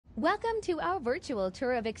Welcome to our virtual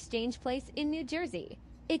tour of Exchange Place in New Jersey.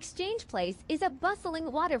 Exchange Place is a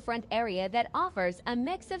bustling waterfront area that offers a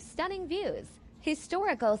mix of stunning views,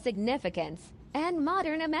 historical significance, and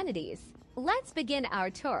modern amenities. Let's begin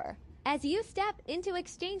our tour. As you step into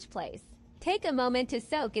Exchange Place, take a moment to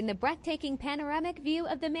soak in the breathtaking panoramic view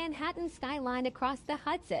of the Manhattan skyline across the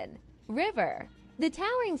Hudson River. The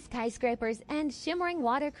towering skyscrapers and shimmering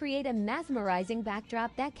water create a mesmerizing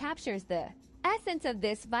backdrop that captures the essence of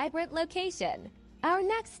this vibrant location. Our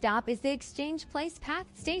next stop is the Exchange Place Path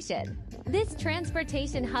Station. This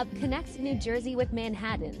transportation hub connects New Jersey with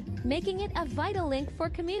Manhattan, making it a vital link for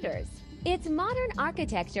commuters. Its modern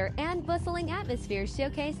architecture and bustling atmosphere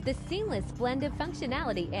showcase the seamless blend of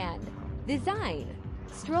functionality and design.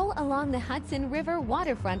 Stroll along the Hudson River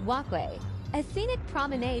waterfront walkway, a scenic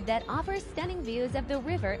promenade that offers stunning views of the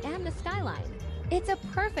river and the skyline. It's a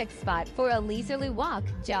perfect spot for a leisurely walk,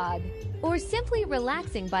 jog, or simply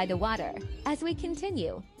relaxing by the water. As we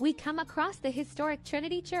continue, we come across the historic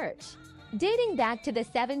Trinity Church. Dating back to the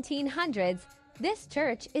 1700s, this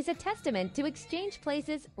church is a testament to Exchange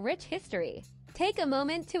Place's rich history. Take a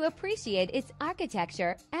moment to appreciate its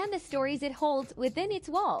architecture and the stories it holds within its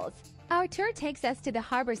walls. Our tour takes us to the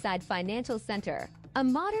Harborside Financial Center, a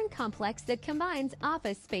modern complex that combines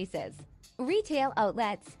office spaces, retail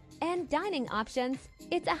outlets, and dining options.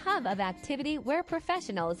 It's a hub of activity where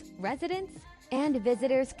professionals, residents, and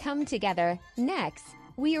visitors come together. Next,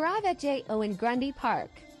 we arrive at J. Owen Grundy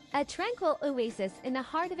Park, a tranquil oasis in the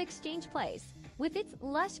heart of Exchange Place, with its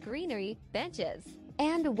lush greenery, benches,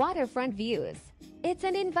 and waterfront views. It's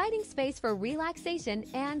an inviting space for relaxation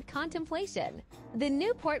and contemplation. The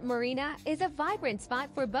Newport Marina is a vibrant spot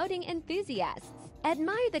for boating enthusiasts.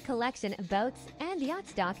 Admire the collection of boats and yacht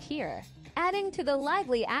dock here, adding to the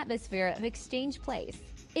lively atmosphere of Exchange Place.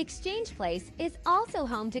 Exchange Place is also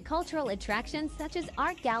home to cultural attractions such as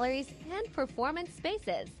art galleries and performance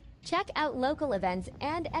spaces. Check out local events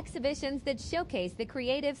and exhibitions that showcase the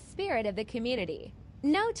creative spirit of the community.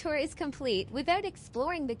 No tour is complete without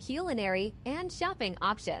exploring the culinary and shopping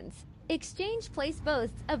options. Exchange Place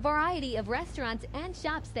boasts a variety of restaurants and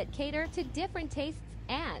shops that cater to different tastes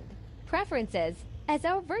and preferences. As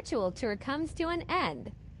our virtual tour comes to an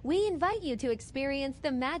end, we invite you to experience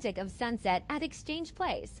the magic of sunset at Exchange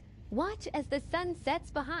Place. Watch as the sun sets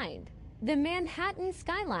behind the Manhattan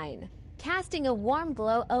skyline, casting a warm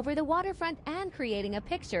glow over the waterfront and creating a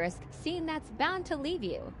picturesque scene that's bound to leave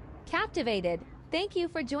you captivated. Thank you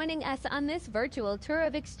for joining us on this virtual tour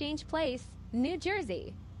of Exchange Place, New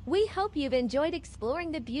Jersey. We hope you've enjoyed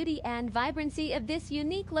exploring the beauty and vibrancy of this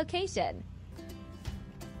unique location.